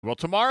Well,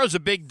 tomorrow's a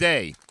big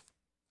day.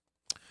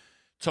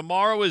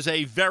 Tomorrow is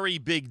a very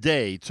big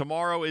day.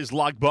 Tomorrow is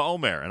Lag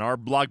BaOmer, and our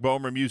Lag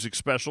BaOmer music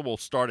special will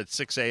start at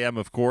 6 a.m.,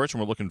 of course, and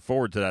we're looking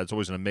forward to that. It's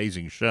always an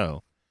amazing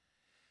show.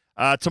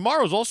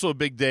 Tomorrow is also a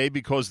big day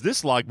because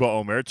this Lag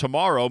BaOmer,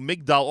 tomorrow,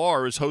 Migdal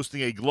Or is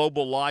hosting a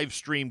global live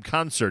stream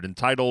concert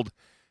entitled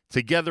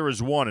Together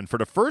as One. And for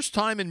the first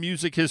time in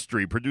music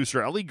history,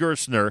 producer Eli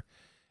Gerstner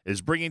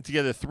is bringing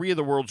together three of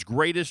the world's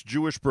greatest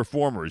Jewish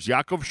performers,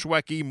 Yaakov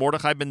Shweki,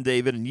 Mordechai Ben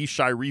David, and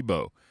Yishai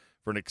Ribo,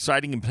 for an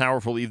exciting and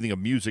powerful evening of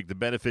music to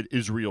benefit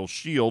Israel's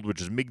Shield, which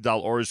is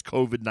Migdal Or's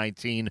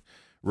COVID-19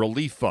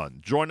 relief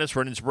fund. Join us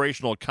for an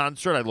inspirational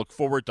concert. I look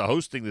forward to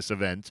hosting this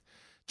event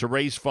to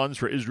raise funds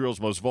for Israel's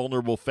most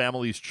vulnerable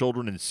families,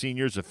 children, and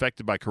seniors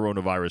affected by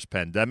coronavirus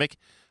pandemic.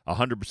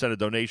 100% of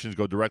donations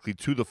go directly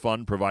to the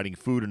fund, providing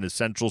food and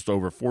essentials to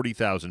over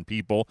 40,000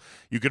 people.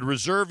 You can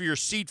reserve your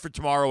seat for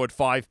tomorrow at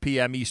 5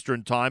 p.m.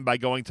 Eastern Time by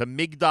going to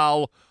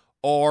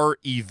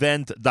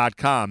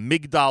migdalorevent.com.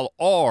 Migdal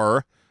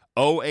Or,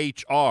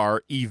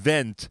 O-H-R,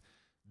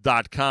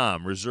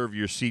 event.com. Reserve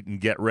your seat and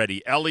get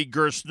ready. Eli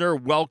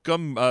Gerstner,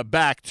 welcome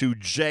back to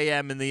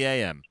JM in the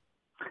AM.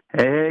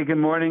 Hey, good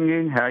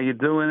morning. How you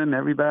doing,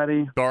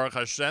 everybody? Baruch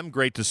Hashem,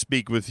 great to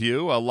speak with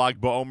you.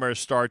 Lag BaOmer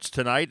starts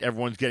tonight.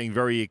 Everyone's getting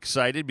very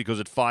excited because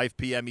at 5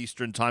 p.m.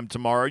 Eastern Time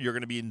tomorrow, you're going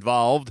to be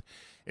involved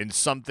in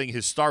something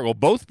historic. We'll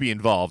both be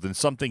involved in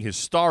something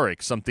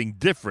historic, something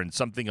different,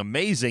 something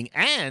amazing,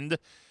 and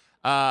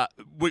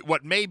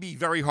what may be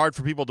very hard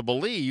for people to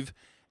believe,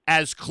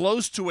 as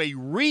close to a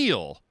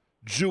real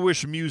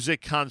Jewish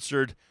music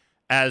concert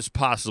as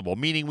possible.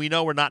 Meaning we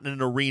know we're not in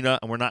an arena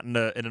and we're not in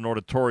an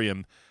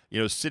auditorium,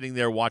 sitting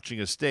there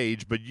watching a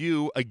stage. But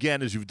you,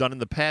 again, as you've done in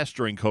the past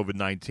during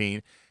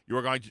COVID-19, you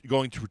are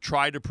going to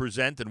try to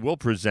present and will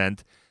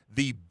present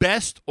the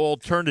best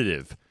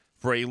alternative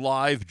for a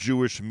live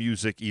Jewish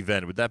music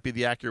event. Would that be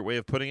the accurate way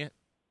of putting it?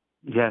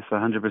 Yes,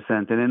 100%.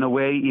 And in a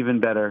way, even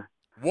better.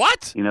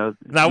 What? Now,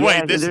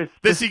 wait,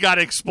 this you got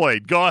to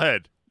explain. Go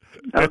ahead.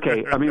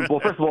 Okay. Well,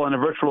 first of all, in a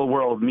virtual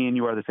world, me and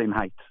you are the same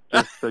height,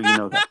 just so you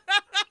know that.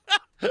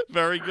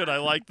 Very good. I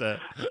like that.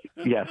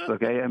 Yes.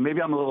 Okay. And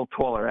maybe I'm a little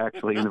taller,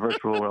 actually, in the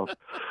virtual world.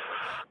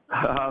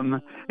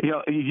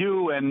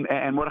 You and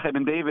Mordechai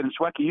Ben David and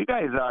Shweki, you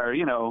guys are,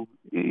 you're not,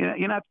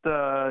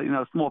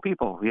 small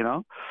people, we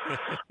got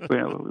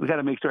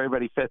to make sure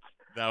everybody fits.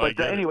 No, but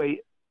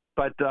anyway,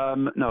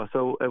 no.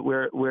 So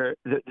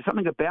there's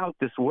something about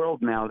this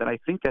world now that I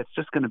think that's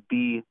just going to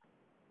be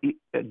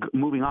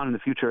moving on in the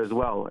future as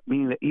well.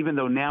 Meaning that even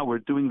though now we're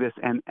doing this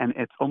and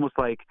it's almost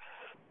like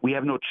we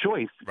have no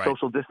choice, right.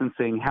 Social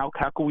distancing, how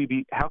could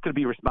it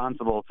be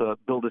responsible to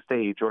build a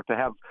stage or to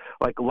have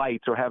like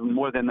lights or have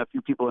more than a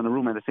few people in the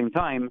room at the same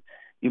time?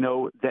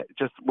 That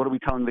just, what are we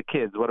telling the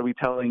kids? What are we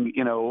telling,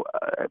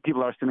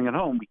 people are sitting at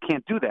home? We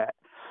can't do that.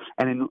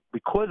 And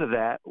because of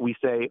that, we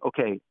say,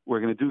 okay, we're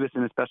going to do this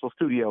in a special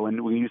studio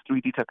and we use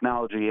 3D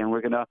technology and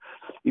we're going to,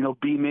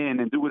 beam in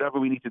and do whatever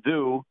we need to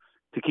do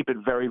to keep it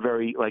very,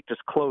 very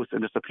just close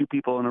and just a few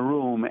people in a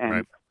room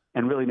and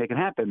really make it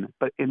happen.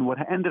 But what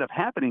ended up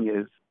happening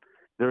is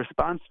the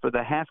response for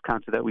the Has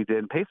concert that we did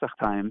in Pesach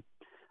time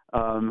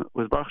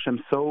was, Baruch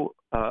Hashem, so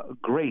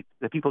great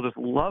that people just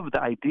loved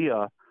the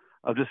idea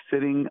of just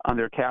sitting on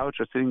their couch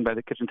or sitting by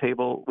the kitchen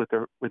table with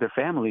their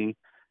family,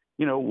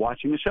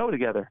 watching the show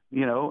together,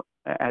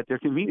 at their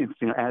convenience,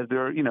 as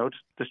they're,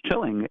 just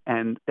chilling.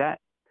 And that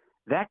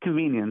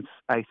convenience,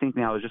 I think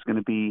now is just going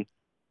to be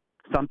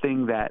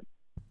something that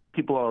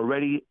people are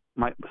already,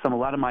 a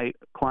lot of my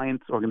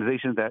clients,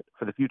 organizations that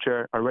for the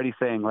future are already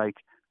saying, like,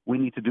 we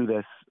need to do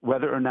this.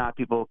 Whether or not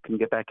people can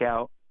get back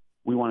out,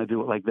 we want to do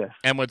it like this.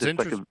 And what's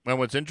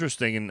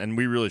interesting, and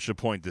we really should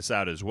point this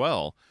out as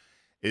well,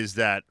 is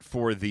that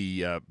for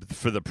the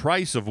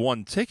price of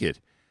one ticket,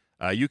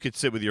 you could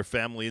sit with your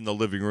family in the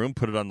living room,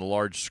 put it on the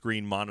large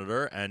screen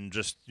monitor, and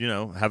just,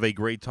 have a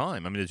great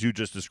time. I mean, as you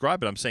just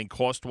described it, I'm saying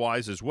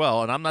cost-wise as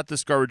well, and I'm not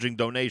discouraging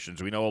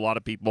donations. We know a lot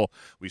of people,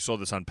 we saw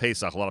this on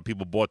Pesach, a lot of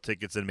people bought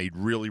tickets and made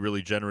really,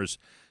 really generous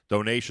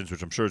donations,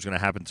 which I'm sure is going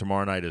to happen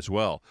tomorrow night as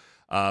well.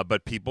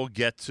 But people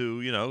get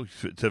to,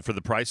 for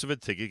the price of a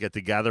ticket, get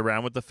to gather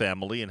around with the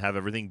family and have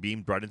everything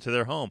beamed right into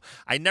their home.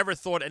 I never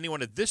thought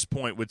anyone at this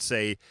point would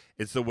say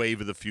it's the wave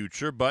of the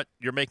future, but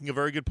you're making a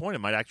very good point. It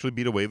might actually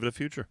be the wave of the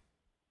future.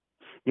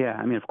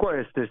 Yeah, of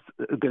course, there's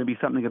going to be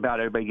something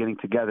about everybody getting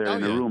together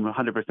in a room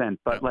 100%.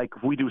 But like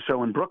if we do a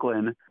show in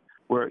Brooklyn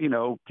where,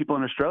 people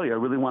in Australia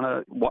really want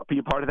to be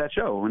a part of that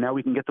show. And now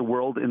we can get the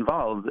world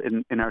involved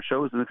in our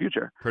shows in the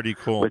future. Pretty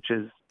cool. Which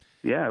is...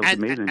 Yeah, it was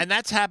amazing. And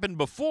that's happened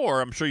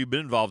before. I'm sure you've been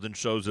involved in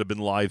shows that have been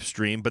live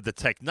streamed, but the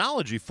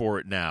technology for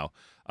it now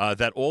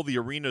that all the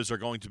arenas are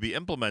going to be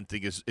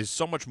implementing is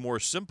so much more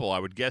simple. I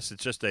would guess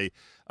it's just a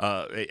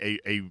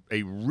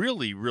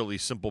really, really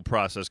simple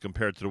process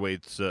compared to the way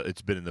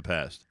it's been in the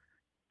past.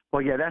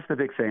 Well, yeah, that's the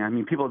big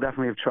thing. People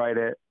definitely have tried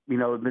it.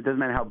 It doesn't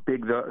matter how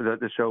big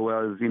the show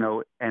was,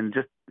 and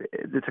just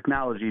the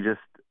technology just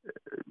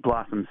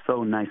blossom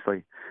so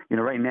nicely.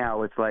 Right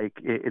now it's like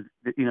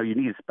you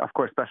need, of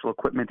course, special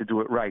equipment to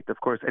do it right. Of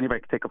course,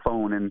 anybody can take a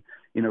phone and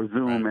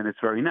Zoom, Right. and it's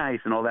very nice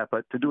and all that.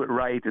 But to do it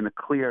right in a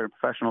clear,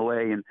 professional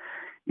way, and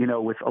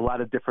with a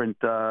lot of different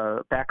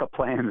backup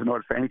plans in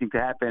order for anything to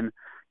happen.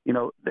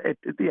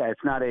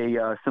 It's not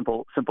a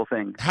simple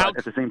thing. But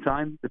at the same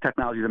time, the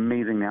technology is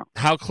amazing now.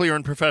 How clear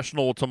and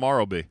professional will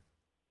tomorrow be?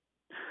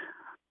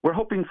 We're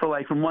hoping for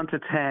from 1 to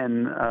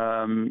 10.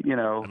 An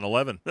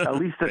 11. At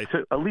least a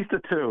two. At least a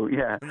 2.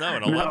 Yeah. No,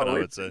 an 11. I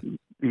would say.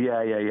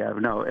 Yeah.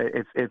 No,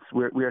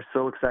 we are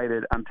so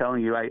excited. I'm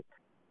telling you, I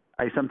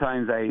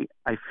sometimes I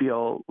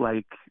feel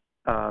like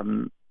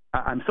I'm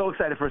so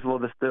excited. First of all,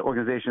 the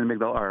organization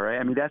Migdal Or, right?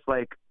 I mean, that's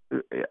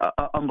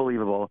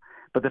unbelievable.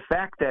 But the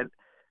fact that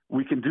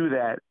we can do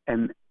that,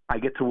 and I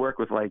get to work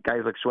with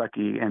guys like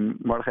Shweki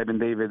and Mordechai Ben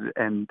David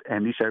and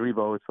Yishai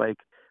Ribo. It's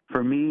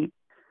for me,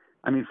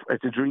 I mean,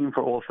 it's a dream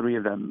for all three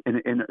of them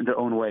in their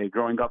own way.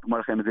 Growing up with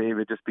Mordechai Ben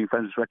David, just being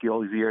friends with Shweki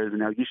all these years,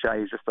 and now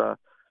Yishai is just a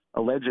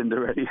legend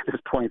already at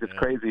this point. It's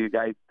crazy. A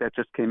guy that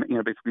just came,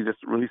 basically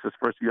just released his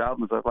first few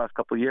albums the last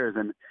couple of years,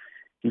 and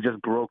he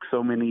just broke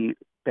so many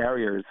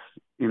barriers.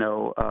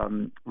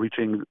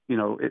 Reaching,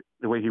 the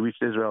way he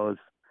reached Israel is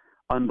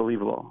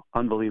unbelievable,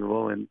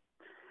 and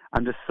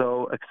I'm just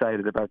so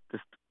excited about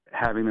just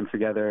having them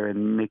together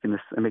and making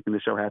the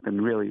show happen.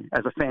 Really,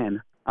 as a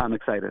fan, I'm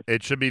excited.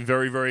 It should be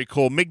very, very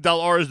cool. Migdal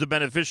Or is the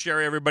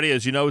beneficiary, everybody.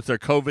 As you know, it's their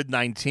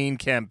COVID-19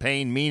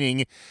 campaign,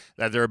 meaning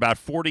that there are about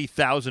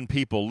 40,000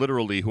 people,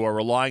 literally, who are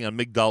relying on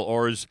Migdal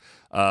Or's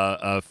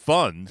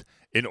fund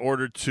in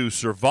order to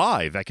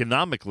survive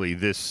economically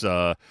this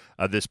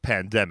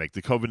pandemic.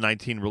 The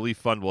COVID-19 Relief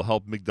Fund will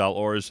help Migdal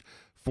Or's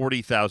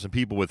 40,000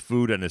 people with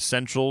food and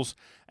essentials,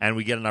 and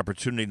we get an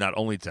opportunity not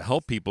only to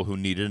help people who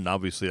need it, and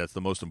obviously that's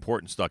the most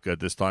important stuff at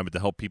this time, but to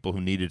help people who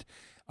need it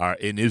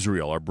in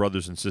Israel, our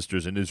brothers and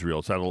sisters in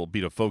Israel. So that'll be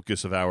the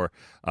focus of our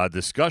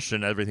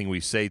discussion, everything we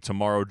say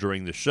tomorrow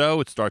during the show.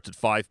 It starts at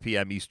 5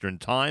 p.m. Eastern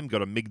Time. Go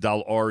to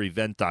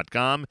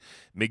MigdalOrEvent.com,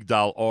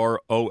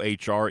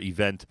 MigdalOr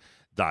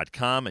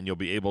event.com, and you'll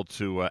be able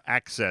to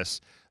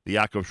access the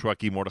Yaakov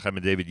Shweki, Mordechai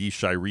Ben David,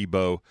 Yishai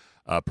Ribo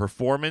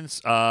performance.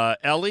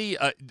 Ellie,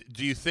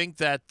 do you think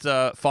that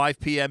 5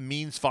 p.m.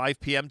 means 5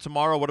 p.m.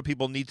 tomorrow? What do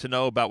people need to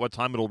know about what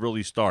time it'll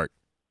really start?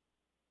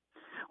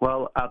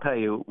 Well, I'll tell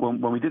you,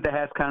 when we did the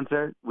Has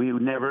concert, we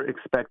never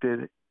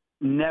expected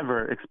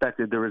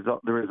the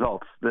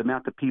results, the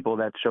amount of people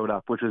that showed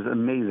up, which was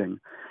amazing.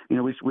 We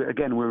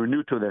were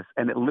new to this,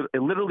 and it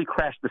literally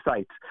crashed the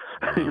site.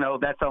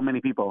 That's how many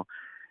people.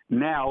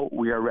 Now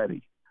we are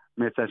ready.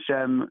 Mitzvah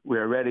Hashem, we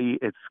are ready.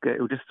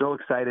 We're just so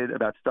excited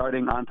about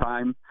starting on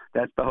time.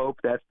 That's the hope.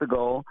 That's the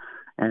goal.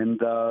 And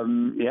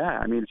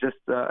it's just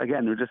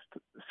again, we're just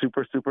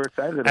super, super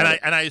excited about it.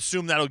 And I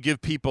assume that'll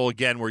give people,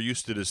 again, we're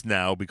used to this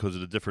now because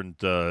of the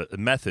different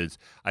methods.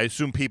 I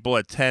assume people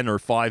at 10 or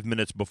 5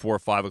 minutes before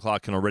 5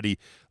 o'clock can already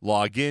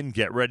log in,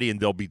 get ready, and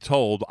they'll be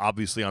told,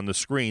 obviously on the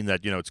screen, that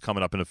it's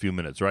coming up in a few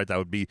minutes, right? That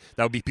would be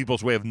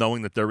people's way of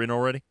knowing that they're in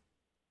already.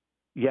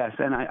 Yes,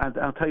 and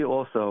I'll tell you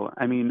also.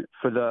 I mean,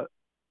 for the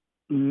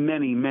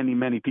many, many,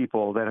 many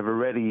people that have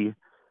already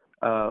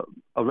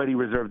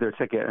reserved their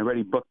ticket,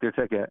 already booked their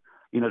ticket,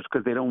 just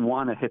because they don't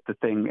want to hit the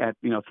thing at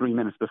 3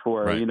 minutes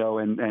before, right.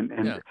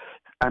 And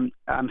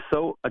I'm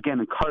so again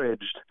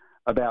encouraged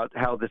about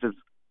how this is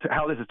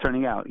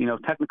turning out.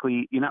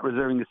 Technically, you're not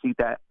reserving the seat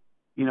that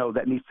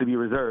that needs to be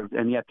reserved,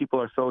 and yet people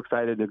are so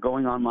excited. They're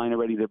going online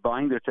already. They're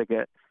buying their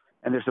ticket,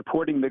 and they're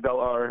supporting Migdal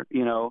Or.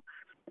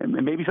 And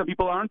maybe some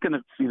people aren't going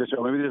to see the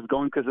show. Maybe they're just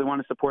going because they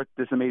want to support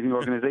this amazing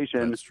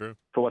organization. That's true.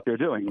 For what they're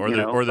doing.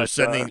 Or they're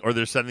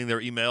sending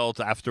their email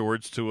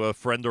afterwards to a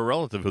friend or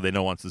relative who they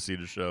know wants to see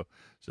the show.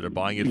 So they're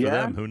buying it for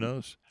them. Who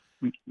knows?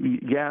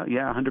 Yeah,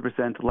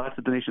 100%. Lots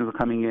of donations are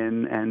coming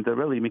in, and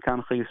really,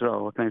 Mikam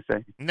Yisrael. What can I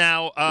say?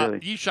 Now, really.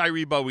 Yishai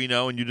Ribo, we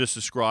know, and you just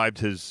described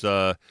his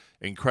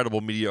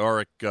incredible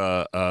meteoric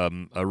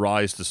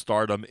rise to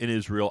stardom in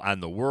Israel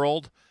and the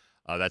world.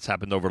 That's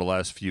happened over the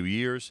last few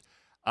years.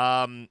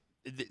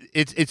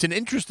 It's an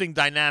interesting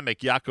dynamic,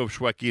 Yaakov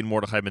Shweki and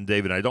Mordechai Ben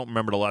David. I don't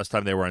remember the last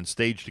time they were on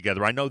stage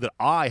together. I know that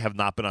I have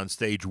not been on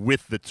stage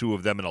with the two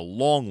of them in a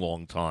long,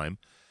 long time.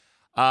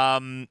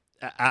 These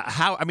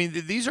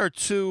are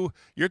two,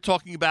 you're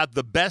talking about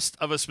the best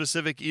of a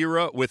specific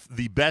era with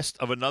the best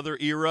of another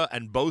era,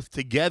 and both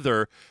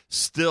together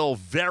still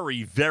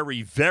very,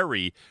 very,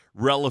 very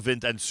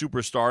relevant and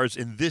superstars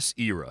in this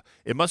era.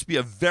 It must be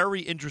a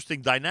very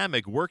interesting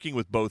dynamic working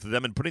with both of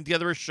them and putting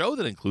together a show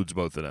that includes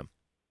both of them.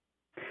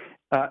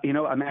 I'm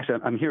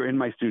here in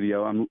my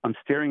studio. I'm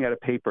staring at a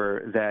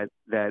paper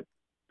that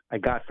I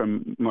got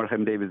from Mordechai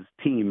Ben David's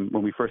team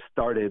when we first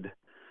started,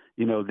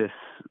 this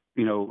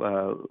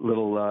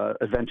little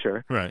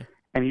adventure. Right.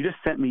 And he just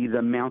sent me the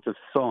amount of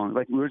songs.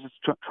 Like, we were just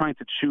trying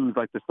to choose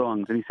the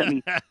songs, and he sent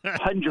me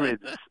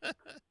hundreds.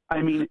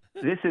 I mean,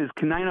 this is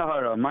Kanai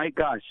Nahara. My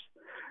gosh,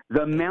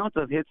 the amount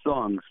of hit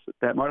songs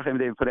that Mordechai Ben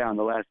David put out in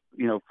the last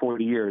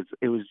 40 years.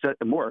 It was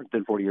just more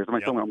than 40 years. I'm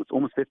talking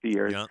almost 50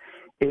 years. Yep.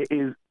 It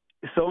is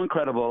so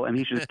incredible, and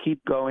he should just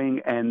keep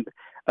going and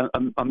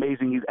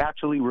amazing. He's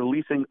actually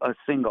releasing a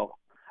single.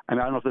 I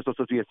mean, I don't know if this was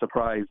supposed to be a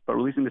surprise, but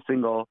releasing a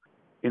single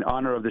in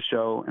honor of the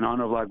show, in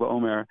honor of Lag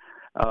BaOmer,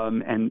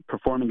 and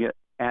performing it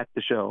at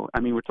the show. I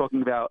mean, we're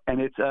talking about, and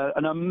it's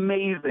an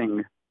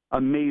amazing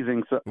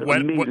song.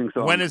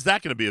 When is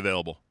that going to be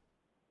available?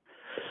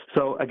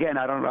 So again,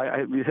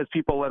 it has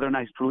people whether or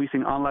not he's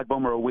releasing on Lag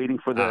BaOmer or waiting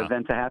for the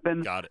event to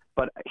happen. Got it.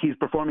 But he's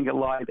performing it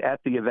live at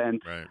the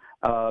event. Right.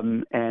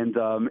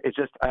 It's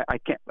just, I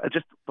can't,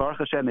 just Baruch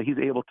Hashem that he's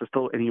able to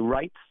still, and he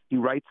writes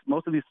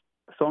most of these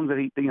songs that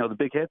the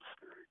big hits,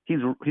 he's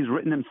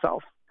written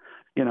himself,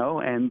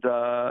 and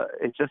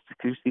it's just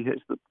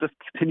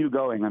continue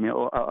going. I mean,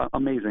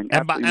 amazing.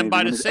 And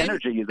by the his same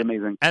energy is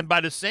amazing. And by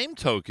the same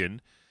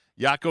token,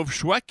 Yaakov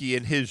Shwekey,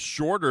 in his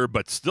shorter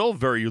but still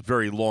very,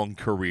 very long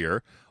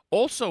career,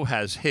 also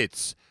has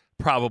hits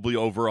probably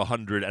over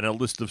 100 and a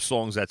list of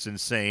songs that's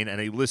insane, and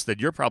a list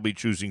that you're probably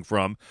choosing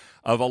from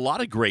of a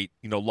lot of great,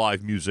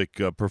 live music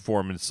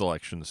performance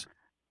selections.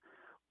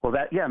 Well,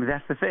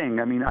 that's the thing.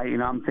 I mean,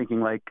 I'm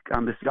thinking like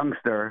I'm this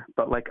youngster,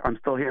 but like I'm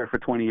still here for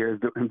 20 years.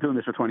 I'm doing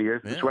this for 20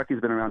 years. Yeah.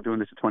 Shwekey's been around doing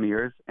this for 20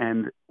 years,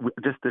 and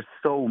there's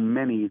so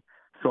many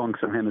songs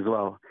from him as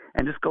well.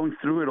 And just going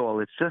through it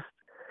all,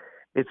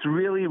 it's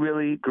really,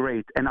 really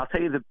great. And I'll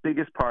tell you the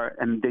biggest part,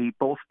 and they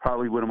both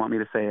probably wouldn't want me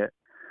to say it,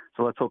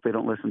 so let's hope they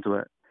don't listen to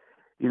it.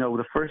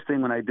 The first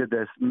thing when I did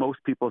this, most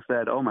people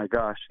said, "Oh my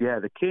gosh, yeah,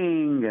 the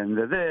king and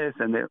the this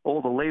and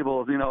all the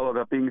labels,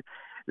 about being,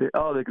 there's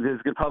going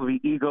to probably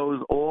be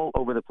egos all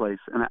over the place."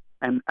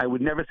 And I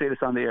would never say this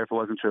on the air if it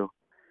wasn't true.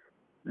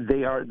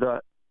 They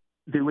were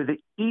the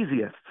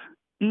easiest.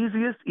 Who's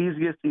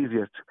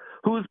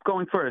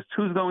going first?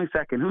 Who's going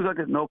second? Who's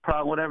like, no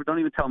problem, whatever. Don't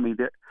even tell me.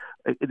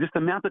 Just the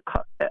amount of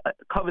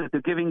cover that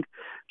they're giving,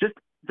 just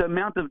the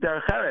amount of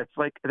derech eretz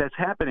that's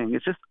happening.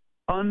 It's just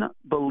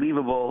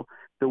unbelievable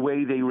the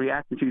way they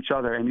react to each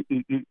other. And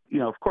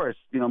of course,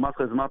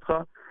 Matcha is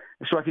Matcha.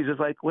 Shwekey's just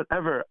like,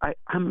 whatever.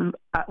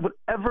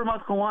 Whatever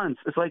Matcha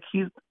wants. It's like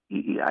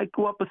I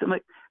grew up with him.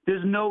 Like,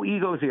 there's no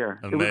egos here.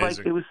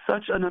 Amazing. It was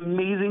such an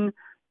amazing.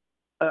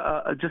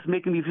 Just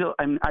making me feel.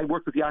 I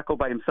worked with Yaakov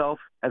by himself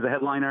as a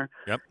headliner.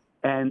 Yep.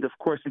 And of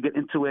course, to get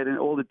into it and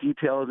all the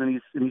details, and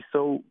he's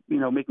so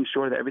making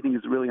sure that everything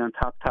is really on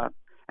top.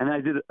 And then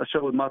I did a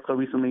show with Matcha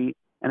recently,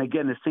 and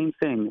again the same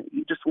thing.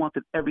 He just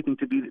wanted everything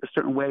to be a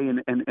certain way,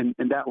 and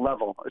that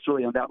level. It's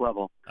really on that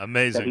level.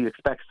 Amazing. That he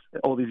expects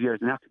all these years,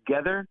 and now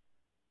together,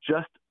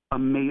 just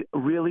amazing.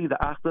 Really, the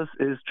achdus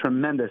is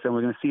tremendous, and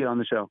we're going to see it on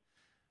the show.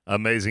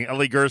 Amazing.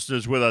 Eli Gerstner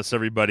is with us,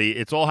 everybody.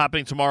 It's all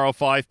happening tomorrow,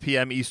 5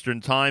 p.m. Eastern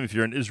Time. If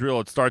you're in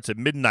Israel, it starts at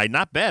midnight.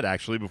 Not bad,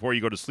 actually. Before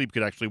you go to sleep, you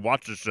could actually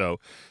watch the show.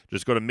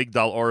 Just go to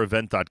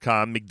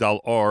migdalorevent.com,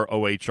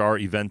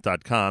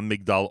 migdalorevent.com,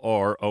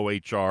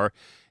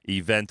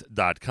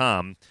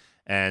 migdalorevent.com.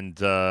 And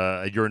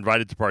you're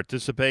invited to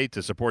participate,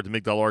 to support the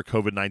Migdal Or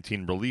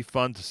COVID-19 Relief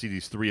Fund, to see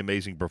these three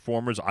amazing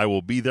performers. I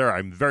will be there.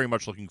 I'm very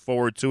much looking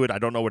forward to it. I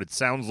don't know what it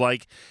sounds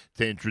like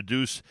to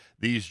introduce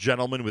these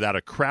gentlemen without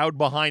a crowd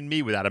behind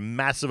me, without a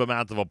massive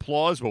amount of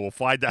applause, but we'll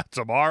find out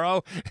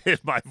tomorrow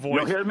if my voice...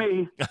 You'll hear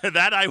me.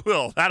 That I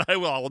will. I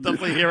will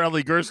definitely hear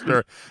Eli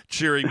Gerstner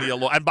cheering me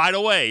along. And by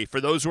the way,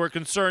 for those who are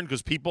concerned,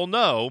 because people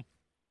know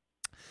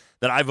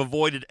that I've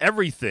avoided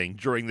everything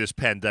during this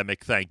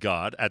pandemic, thank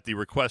God, at the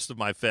request of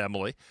my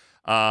family.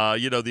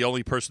 The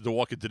only person to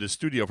walk into the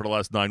studio for the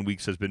last 9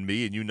 weeks has been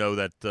me, and you know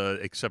that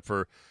except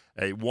for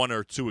one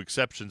or two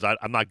exceptions,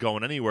 I'm not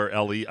going anywhere,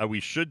 Ellie.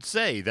 We should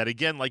say that,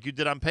 again, like you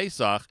did on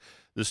Pesach,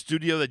 the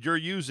studio that you're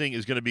using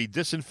is going to be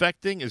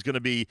disinfecting, is going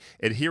to be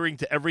adhering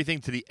to everything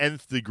to the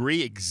nth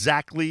degree,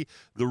 exactly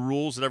the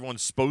rules that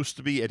everyone's supposed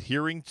to be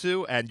adhering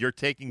to, and you're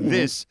taking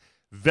this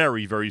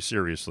very, very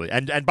seriously.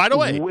 And by the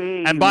way,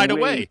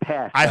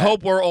 I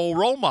hope we're all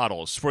role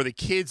models for the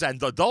kids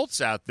and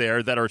adults out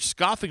there that are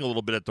scoffing a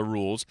little bit at the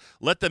rules.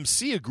 Let them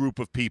see a group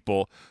of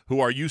people who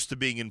are used to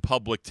being in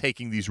public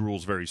taking these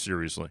rules very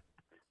seriously.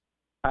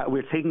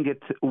 We're taking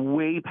it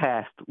way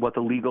past what the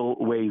legal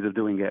ways of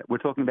doing it. We're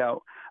talking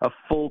about a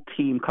full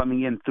team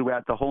coming in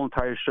throughout the whole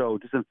entire show,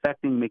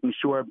 disinfecting, making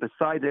sure,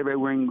 besides everybody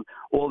wearing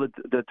all the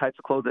types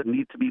of clothes that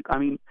need to be,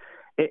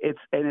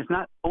 it's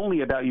not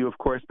only about you, of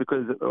course,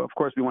 because of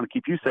course we want to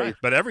keep you safe. Right,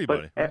 but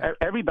everybody,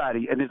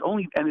 everybody, and there's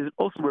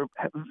also we're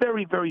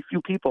very, very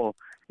few people.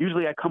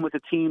 Usually, I come with a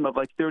team of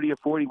like 30 or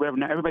 40, whatever.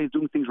 Now everybody's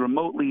doing things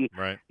remotely.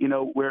 Right.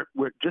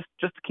 We're just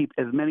to keep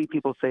as many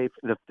people safe.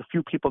 The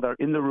few people that are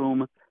in the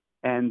room,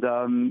 and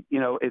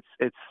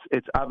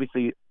it's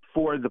obviously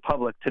for the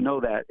public to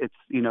know that it's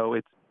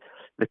the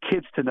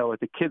kids to know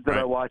it. The kids that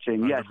are watching,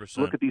 100%. Yes,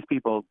 look at these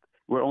people.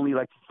 We're only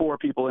like 4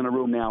 people in a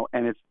room now,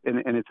 and it's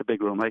a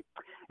big room. I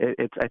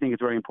think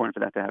it's very important for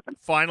that to happen.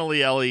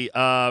 Finally, Ellie,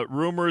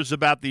 rumors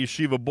about the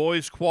Yeshiva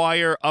Boys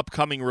Choir,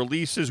 upcoming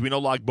releases. We know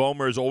Lag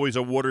BaOmer is always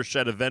a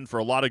watershed event for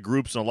a lot of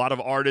groups and a lot of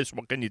artists.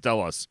 What can you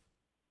tell us?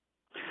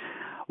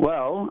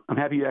 Well, I'm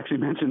happy you actually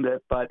mentioned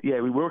it, but yeah,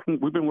 we've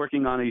been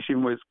working on a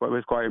Yeshiva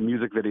Boys Choir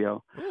music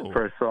video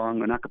for a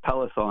song, an a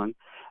cappella song.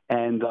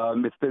 And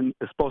it's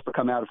supposed to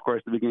come out, of course,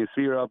 at the beginning of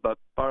Sfira, but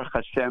Baruch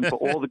Hashem, for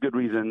all the good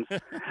reasons,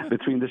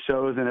 between the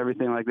shows and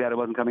everything like that, it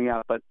wasn't coming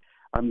out. But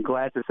I'm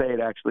glad to say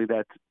it, actually,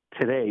 that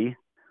today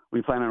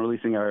we plan on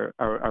releasing our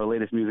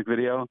latest music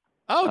video.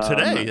 Oh,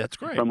 today? That's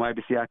great. From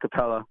YBC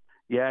Acapella.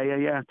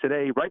 Yeah.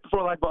 Today, right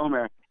before Lag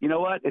BaOmer. You know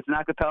what? It's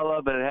not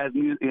acapella, but it has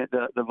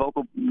the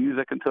vocal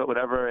music into it,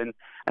 whatever, and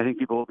I think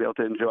people will be able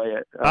to enjoy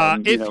it.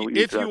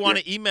 If you want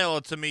to email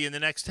it to me in the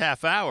next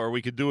half hour,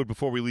 we could do it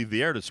before we leave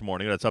the air this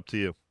morning. That's up to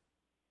you.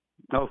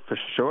 Oh, for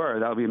sure.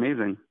 That would be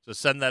amazing. So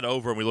send that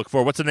over, and we look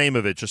forward. What's the name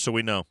of it, just so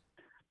we know?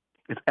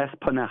 It's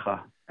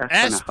Espanecha.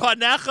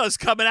 Espanecha is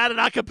coming out in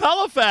a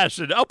cappella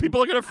fashion. Oh,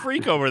 people are going to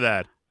freak over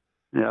that.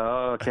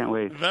 Oh, I can't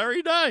wait.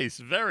 Very nice.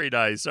 Very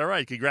nice. All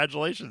right.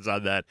 Congratulations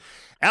on that.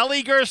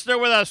 Eli Gerstner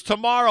with us.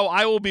 Tomorrow,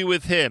 I will be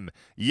with him.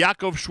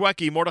 Yaakov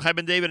Shweki, Mordechai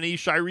Ben David, and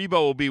Ishai Rebo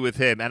will be with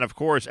him. And, of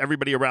course,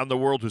 everybody around the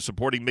world who's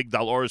supporting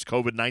Migdal Or's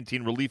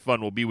COVID-19 Relief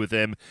Fund will be with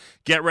him.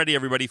 Get ready,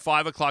 everybody.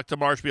 5 o'clock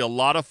tomorrow should be a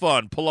lot of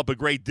fun. Pull up a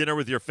great dinner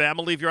with your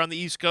family if you're on the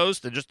East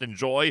Coast and just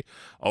enjoy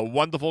a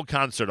wonderful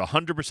concert.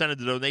 100% of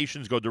the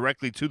donations go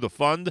directly to the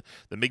fund,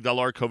 the Migdal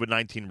Or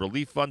COVID-19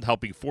 Relief Fund,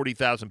 helping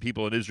 40,000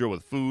 people in Israel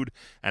with food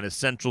and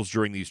essentials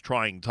during these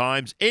trying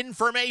times.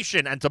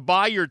 Information and to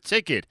buy your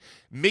ticket,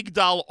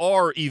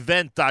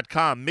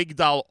 MigdalOrEvent.com.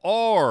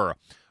 MigdalOr.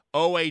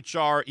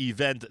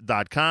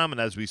 OHREvent.com. And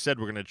as we said,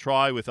 we're going to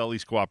try, with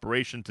Eli's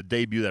cooperation, to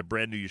debut that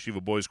brand new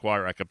Yeshiva Boys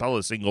Choir a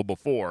cappella single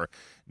before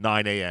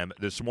 9 a.m.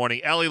 this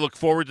morning. Eli, look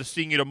forward to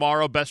seeing you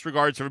tomorrow. Best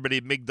regards to everybody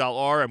at Migdal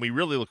Or, and we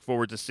really look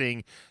forward to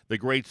seeing the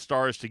great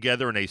stars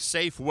together in a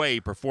safe way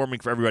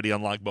performing for everybody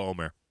on Lag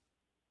BaOmer.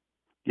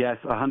 Yes,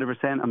 100%.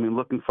 I mean,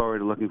 looking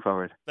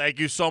forward. Thank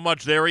you so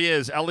much. There he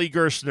is, Eli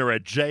Gerstner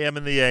at JM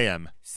in the AM.